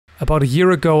About a year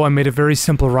ago I made a very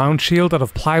simple round shield out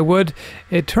of plywood.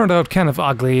 It turned out kind of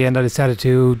ugly and I decided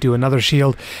to do another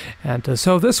shield. And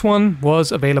so this one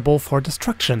was available for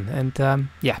destruction. And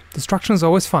yeah, destruction is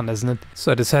always fun, isn't it?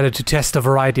 So I decided to test a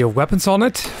variety of weapons on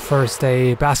it. First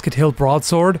a basket hilt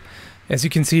broadsword. As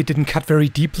you can see, it didn't cut very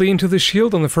deeply into the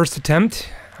shield on the first attempt.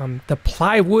 The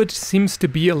plywood seems to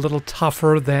be a little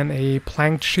tougher than a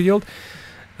planked shield.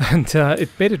 And it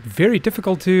made it very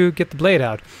difficult to get the blade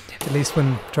out, at least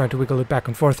when trying to wiggle it back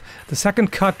and forth. The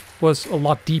second cut was a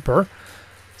lot deeper,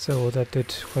 so that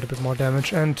did quite a bit more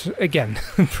damage. And again,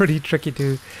 pretty tricky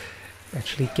to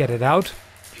actually get it out.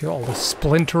 Hear all the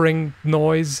splintering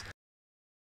noise.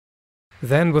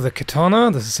 Then with a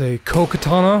katana, this is a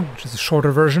katana, which is a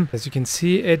shorter version. As you can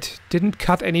see, it didn't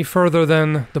cut any further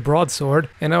than the broadsword.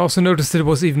 And I also noticed that it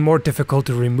was even more difficult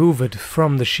to remove it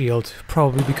from the shield,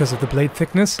 probably because of the blade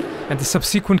thickness. And the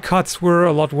subsequent cuts were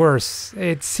a lot worse.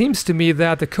 It seems to me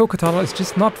that the katana is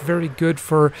just not very good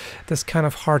for this kind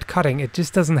of hard cutting. It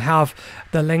just doesn't have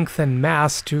the length and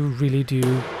mass to really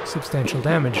do substantial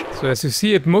damage. So as you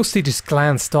see, it mostly just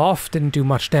glanced off, didn't do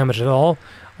much damage at all.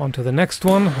 On to the next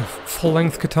one,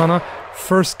 full-length katana.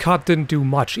 First cut didn't do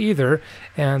much either,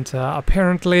 and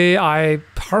apparently I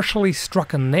partially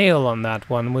struck a nail on that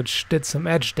one, which did some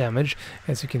edge damage,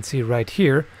 as you can see right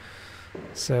here.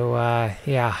 So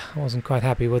yeah, I wasn't quite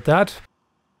happy with that.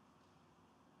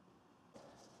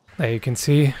 There you can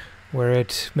see where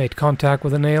it made contact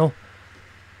with a nail.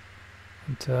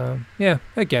 And yeah,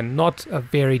 again, not a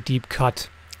very deep cut.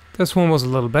 This one was a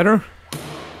little better,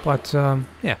 but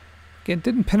yeah. It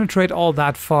didn't penetrate all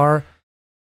that far.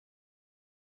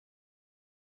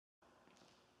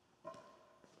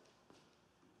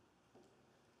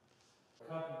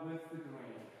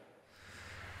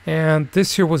 And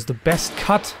this here was the best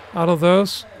cut out of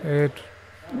those. It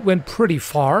went pretty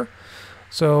far,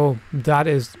 so that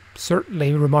is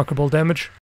certainly remarkable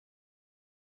damage.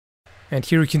 And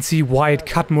here you can see why it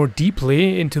cut more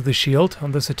deeply into the shield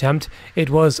on this attempt. It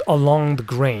was along the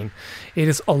grain. It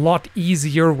is a lot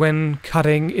easier when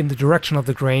cutting in the direction of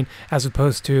the grain as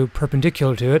opposed to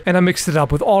perpendicular to it. And I mixed it up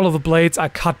with all of the blades. I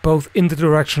cut both in the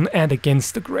direction and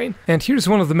against the grain. And here's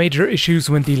one of the major issues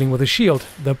when dealing with a shield.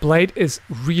 The blade is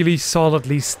really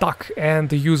solidly stuck and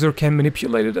the user can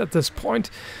manipulate it at this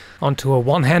point. Onto a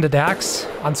one-handed axe.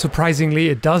 Unsurprisingly,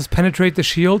 it does penetrate the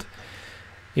shield,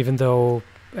 even though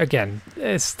again,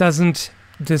 this doesn't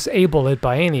disable it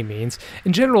by any means.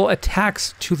 In general,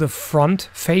 attacks to the front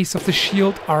face of the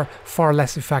shield are far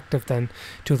less effective than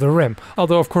to the rim.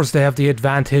 Although, of course, they have the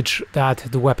advantage that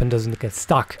the weapon doesn't get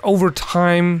stuck. Over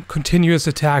time, continuous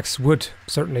attacks would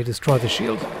certainly destroy the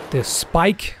shield. The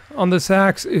spike on this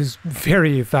axe is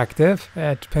very effective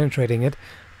at penetrating it.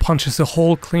 Punches a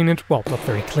hole clean it, well, not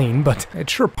very clean, but it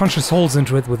sure punches holes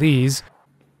into it with ease.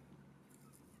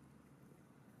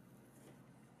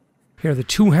 Here the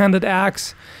two-handed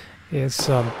axe is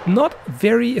not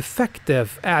very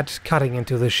effective at cutting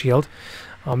into the shield,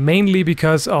 mainly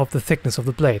because of the thickness of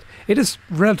the blade. It is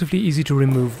relatively easy to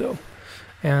remove though.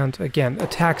 And again,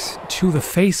 attacks to the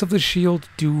face of the shield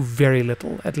do very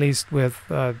little, at least with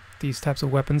these types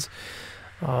of weapons.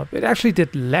 It actually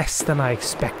did less than I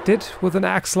expected with an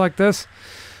axe like this.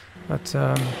 But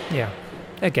yeah,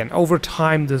 again, over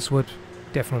time this would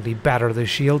definitely batter the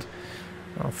shield.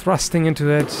 Thrusting into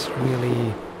it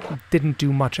really didn't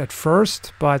do much at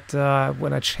first, but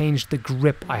when I changed the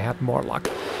grip I had more luck,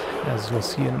 as you'll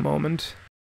see in a moment.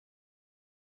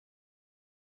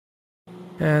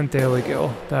 And there we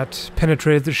go, that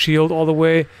penetrated the shield all the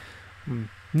way.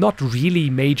 Not really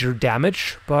major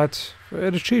damage, but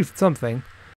it achieved something.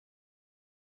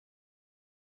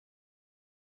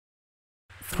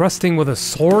 Thrusting with a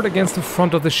sword against the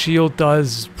front of the shield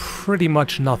does pretty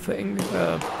much nothing.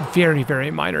 Very, very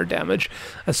minor damage.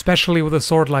 Especially with a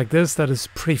sword like this that is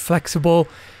pretty flexible,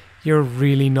 you're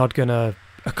really not gonna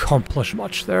accomplish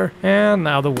much there. And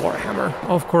now the warhammer.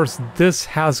 Of course, this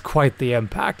has quite the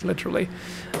impact, literally.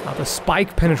 The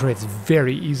spike penetrates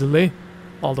very easily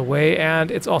all the way, and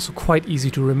it's also quite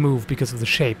easy to remove because of the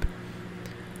shape.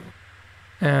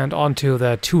 And onto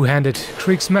the two-handed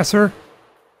kriegsmesser.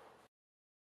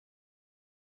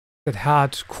 It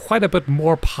had quite a bit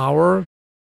more power.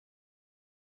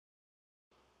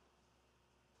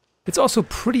 It's also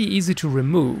pretty easy to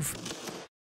remove.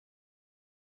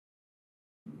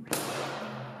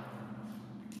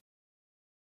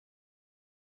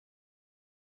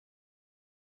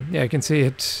 Yeah, you can see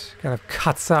it kind of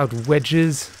cuts out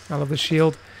wedges out of the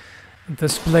shield.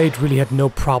 This blade really had no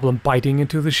problem biting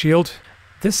into the shield.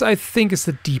 This, I think, is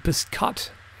the deepest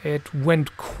cut. It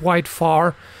went quite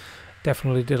far.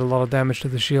 Definitely did a lot of damage to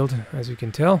the shield, as you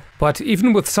can tell. But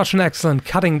even with such an excellent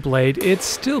cutting blade, it's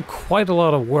still quite a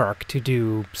lot of work to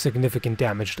do significant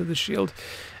damage to the shield.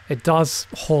 It does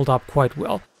hold up quite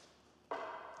well.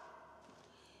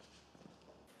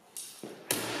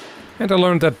 And I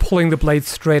learned that pulling the blade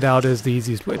straight out is the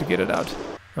easiest way to get it out.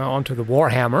 Onto the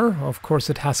Warhammer. Of course,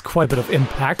 it has quite a bit of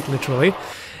impact, literally.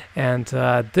 And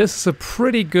this is a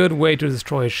pretty good way to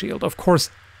destroy a shield. Of course,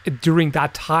 during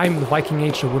that time, the Viking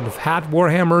Age, they wouldn't have had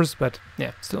Warhammers, but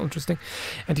yeah, still interesting.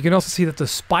 And you can also see that the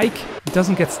spike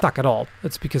doesn't get stuck at all.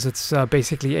 It's because it's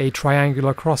basically a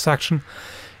triangular cross-section.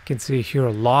 You can see here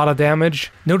a lot of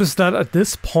damage. Notice that at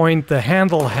this point, the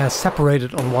handle has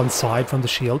separated on one side from the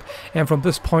shield, and from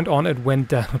this point on, it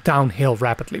went downhill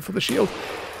rapidly for the shield.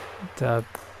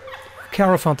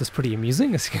 Kara found this pretty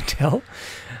amusing, as you can tell.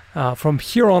 From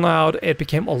here on out, it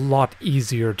became a lot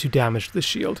easier to damage the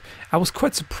shield. I was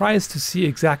quite surprised to see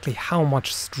exactly how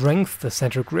much strength the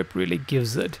center grip really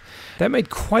gives it. That made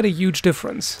quite a huge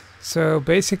difference. So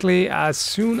basically, as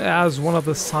soon as one of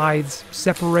the sides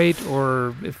separate,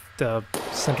 or if the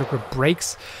center grip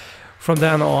breaks, from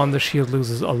then on the shield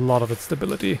loses a lot of its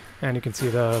stability. And you can see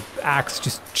the axe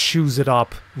just chews it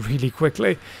up really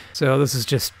quickly. So this is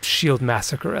just shield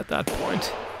massacre at that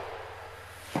point.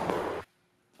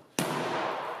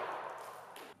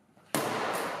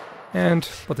 And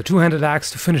with the two-handed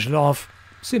axe to finish it off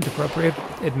seemed appropriate.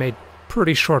 It made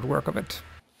pretty short work of it.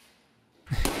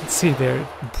 You can see there,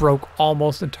 it broke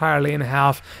almost entirely in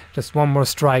half. Just one more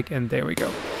strike and there we go.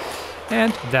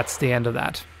 And that's the end of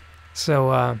that.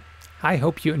 So I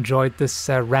hope you enjoyed this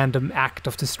random act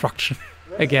of destruction.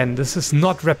 Again, this is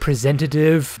not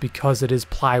representative because it is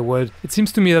plywood. It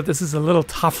seems to me that this is a little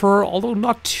tougher, although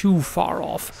not too far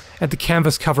off. And the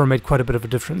canvas cover made quite a bit of a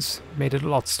difference. Made it a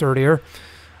lot sturdier.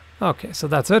 Okay, so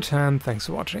that's it, and thanks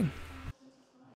for watching.